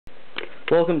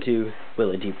Welcome to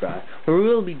Will It Deep Fry, where we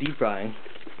will be deep frying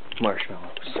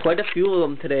marshmallows. Quite a few of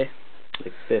them today.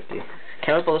 Like 50.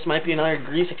 Careful, this might be another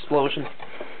grease explosion.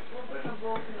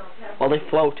 While they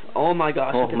float. Oh my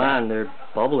gosh. Oh man, they're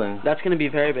bubbling. That's going to be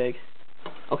very big.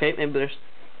 Okay, maybe there's...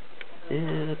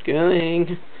 Yeah, it's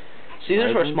going. See,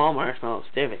 these are small marshmallows.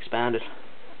 They've expanded.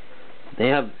 They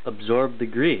have absorbed the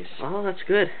grease. Oh, that's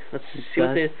good. Let's see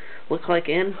what they look like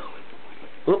in...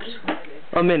 Oops.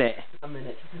 A minute. A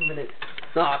minute.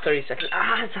 No, 30 seconds.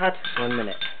 Ah, it's hot. 1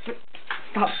 minute.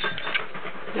 Stop.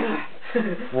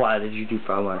 Why did you deep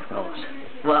fry marshmallows?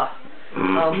 Well,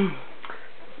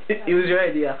 it was your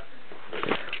idea.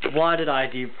 Why did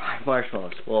I deep fry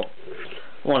marshmallows? Well,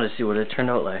 I wanted to see what it turned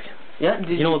out like. Yeah,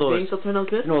 did you those, think they'll turn out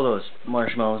good? You know those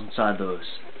marshmallows inside those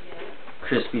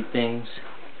crispy things?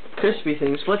 Crispy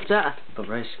things? What's that? The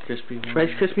Rice Krispie ones. Rice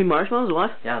Krispie marshmallows?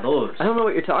 What? Yeah, those. I don't know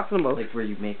what you're talking about. Like where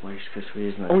you make Rice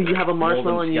Krispies and oh, you have a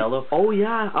marshmallow and you... yellow. Oh,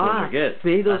 yeah. Those are good.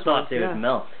 Maybe those I thought they would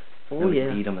melt. Oh,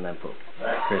 yeah. Eat them and then put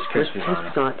Rice Krispies on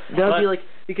them. That would be like,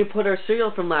 you could put our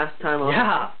cereal from last time on.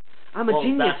 Yeah. I'm a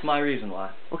genius. That's my reason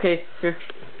why. Okay, here.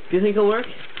 Do you think it'll work?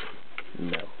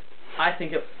 No. I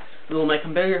think it will make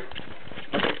them bigger.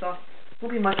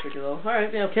 Won't be much bigger though.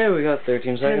 Alright, yeah. Okay, we got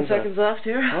 13 seconds. 10 seconds left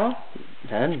here. Oh,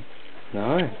 10,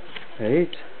 9, 8,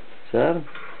 7,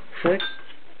 6,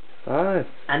 5.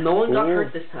 And no one got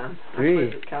hurt this time.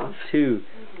 3, 2,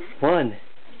 1.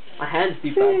 My hand's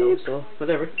deep fried though, so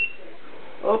whatever.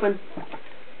 Open.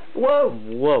 Whoa!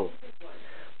 Whoa.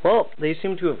 Well, they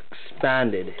seem to have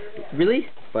expanded. Really?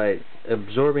 By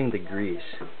absorbing the grease.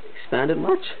 Expanded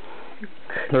much?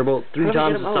 They're about 3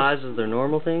 times the size of their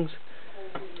normal things.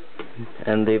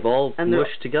 And they've all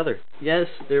mushed together. Yes,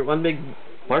 they're one big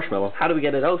marshmallow. How do we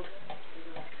get it out?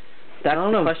 That's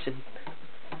the question.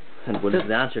 And what is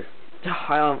the answer?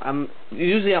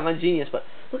 Usually I'm a genius, but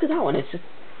look at that one. It's just,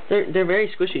 they're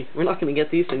very squishy. We're not going to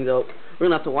get these things out. We're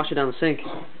going to have to wash it down the sink.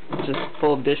 It's just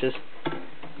full of dishes.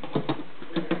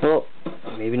 Well,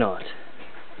 maybe not.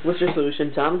 What's your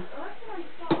solution, Tom?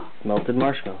 Melted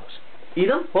marshmallows. Eat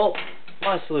them? Well,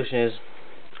 my solution is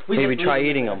maybe try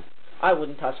eating them. I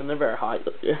wouldn't touch them. They're very hot.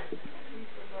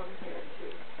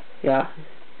 Yeah.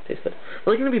 Tastes good.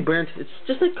 Well, they're going to be burnt. It's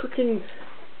just like cooking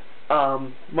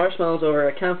marshmallows over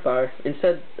a campfire.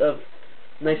 Instead of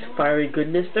nice fiery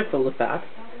goodness, they're full of fat.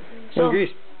 So, and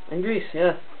grease. And grease,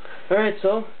 yeah. Alright,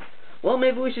 so, well,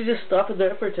 maybe we should just stop it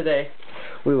there for today.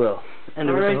 We will. And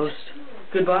it was the host.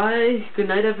 Goodbye. Good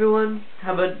night, everyone.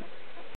 Have a